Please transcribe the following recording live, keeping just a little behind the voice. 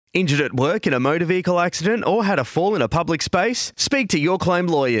Injured at work in a motor vehicle accident or had a fall in a public space? Speak to Your Claim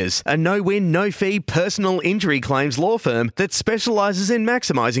Lawyers, a no-win, no-fee personal injury claims law firm that specialises in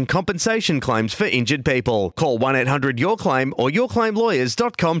maximising compensation claims for injured people. Call 1-800-YOUR-CLAIM or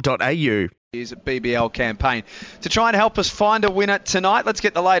yourclaimlawyers.com.au. Is a BBL campaign. To try and help us find a winner tonight, let's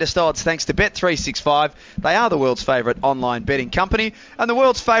get the latest odds thanks to Bet365. They are the world's favourite online betting company, and the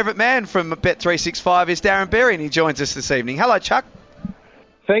world's favourite man from Bet365 is Darren Berry, and he joins us this evening. Hello, Chuck.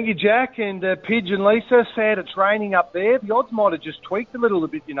 Thank you, Jack, and Pidge and Lisa. Sad it's raining up there. The odds might have just tweaked a little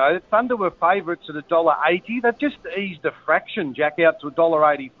bit, you know. Thunder were favourites at $1.80. They've just eased a fraction, Jack, out to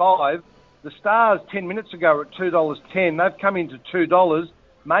 $1.85. The Stars 10 minutes ago were at $2.10. They've come into $2.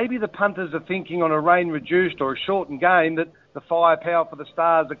 Maybe the punters are thinking on a rain-reduced or a shortened game that the firepower for the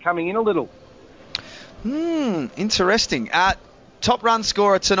Stars are coming in a little. Interesting. Top run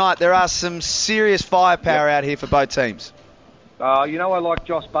scorer tonight. There are some serious firepower out here for both teams. You know I like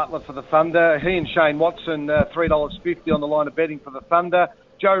Josh Butler for the Thunder. He and Shane Watson, $3.50 on the line of betting for the Thunder.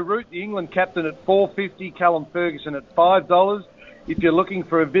 Joe Root, the England captain, at $4.50. Callum Ferguson at $5. If you're looking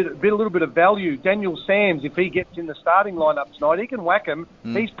for a little bit of value, Daniel Sams, if he gets in the starting lineup tonight, he can whack him.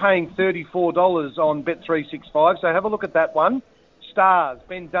 He's paying $34 on Bet365, so have a look at that one. Stars,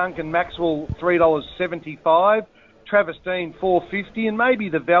 Ben Duncan, Maxwell, $3.75. Travis Dean, $4.50, and maybe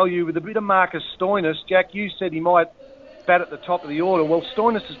the value with a bit of Marcus Stoinis. Jack, you said he might bat at the top of the order. Well,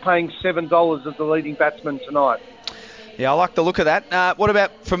 Stoinis is paying $7 as the leading batsman tonight. Yeah, I like the look of that. What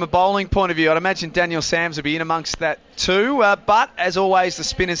about from a bowling point of view? I'd imagine Daniel Sams would be in amongst that too. But, as always, the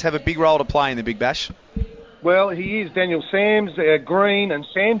spinners have a big role to play in the Big Bash. Well, he is. Daniel Sams, Green and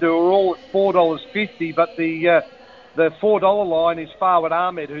Sandhu are all at $4.50, but the $4 line is Fawad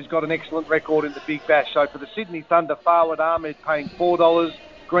Ahmed, who's got an excellent record in the Big Bash. So for the Sydney Thunder, Fawad Ahmed paying $4,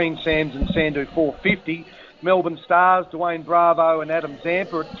 Green, Sams and Sandhu $4.50. Melbourne Stars, Dwayne Bravo and Adam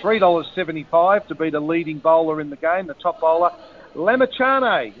Zampa at $3.75 to be the leading bowler in the game, the top bowler.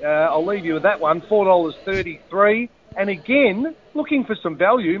 Lamachane, I'll leave you with that one, $4.33. And again, looking for some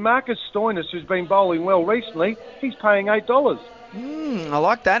value, Marcus Stoinis, who's been bowling well recently, he's paying $8. I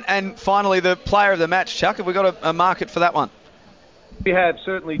like that. And finally, the player of the match, Chuck, have we got a market for that one? We have,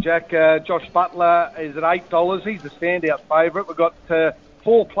 certainly, Jack. Josh Butler is at $8. He's the standout favourite. We've got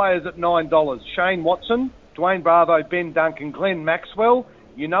 4 players at $9. Shane Watson, Dwayne Bravo, Ben Duncan, Glenn Maxwell.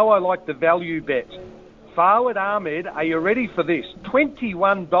 You know I like the value bet. Fawad Ahmed, are you ready for this?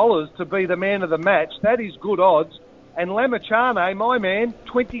 $21 to be the man of the match. That is good odds. And Lamachane, my man,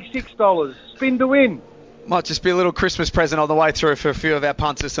 $26. Spin to win. Might just be a little Christmas present on the way through for a few of our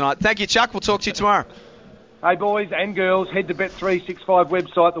punters tonight. Thank you, Chuck. We'll talk to you tomorrow. Hey, boys and girls, head to Bet365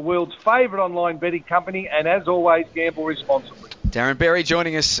 website, the world's favourite online betting company, and as always, gamble responsibly. Darren Berry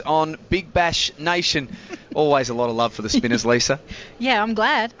joining us on Big Bash Nation. Always a lot of love for the spinners, Lisa. Yeah, I'm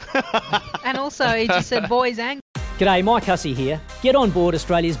glad. And also, he just said boys and... G'day, Mike Hussey here. Get on board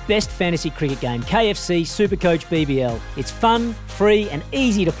Australia's best fantasy cricket game, KFC Supercoach BBL. It's fun, free and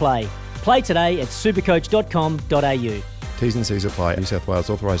easy to play. Play today at supercoach.com.au. T's and C's apply. New South Wales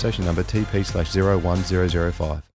authorisation number TP/01005.